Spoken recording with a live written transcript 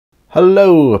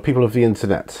Hello people of the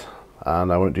internet,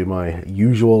 and I won't do my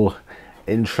usual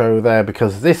intro there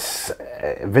because this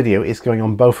video is going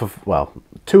on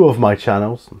two of my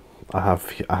channels. I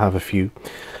have a few.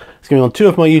 It's going on two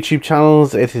of my YouTube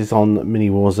channels. It is on Mini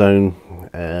Warzone,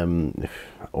 and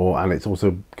it's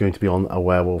also going to be on A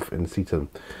Werewolf in Seaton,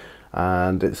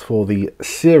 and it's for the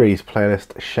series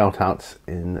playlist Shoutouts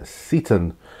in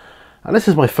Seaton. And this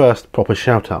is my first proper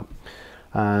shout out,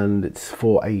 and it's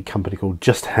for a company called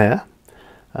Just Hair,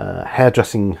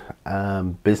 hairdressing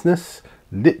business.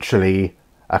 Literally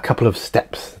a couple of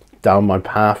steps down my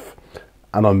path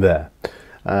and I'm there.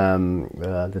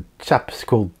 The chap's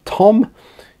called Tom.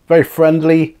 Very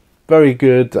friendly, very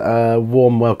good,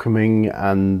 warm, welcoming,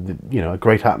 and a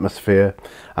great atmosphere,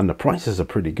 and the prices are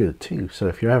pretty good too. So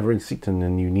if you're ever in Seaton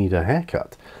and you need a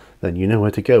haircut, then you know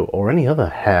where to go, or any other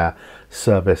hair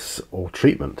service or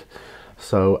treatment.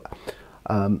 So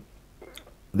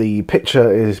the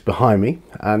picture is behind me,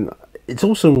 and it's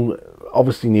also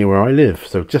obviously near where I live.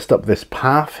 So just up this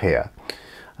path here,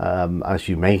 as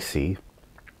you may see,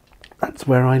 that's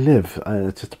where I live.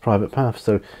 It's just a private path,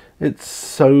 so it's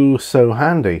so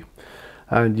handy.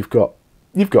 And you've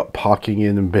got parking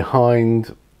in and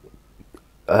behind.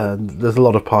 There's a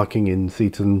lot of parking in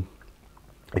Seaton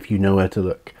if you know where to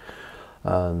look.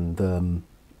 And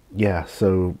yeah,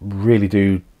 so really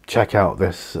do check out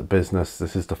this business.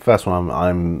 This is the first one.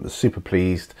 I'm super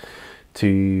pleased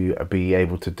to be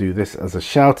able to do this as a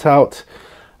shout out.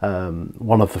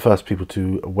 One of the first people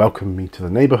to welcome me to the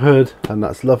neighborhood, and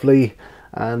that's lovely.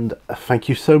 And thank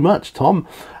you so much, Tom.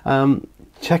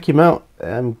 Check him out.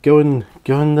 Go and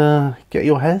get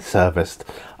your hair serviced.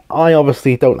 I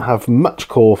obviously don't have much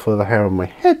call for the hair on my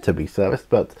head to be serviced,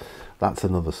 but that's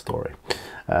another story.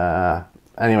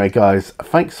 Anyway, guys,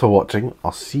 thanks for watching.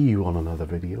 I'll see you on another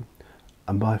video,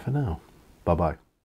 and bye for now. Bye bye.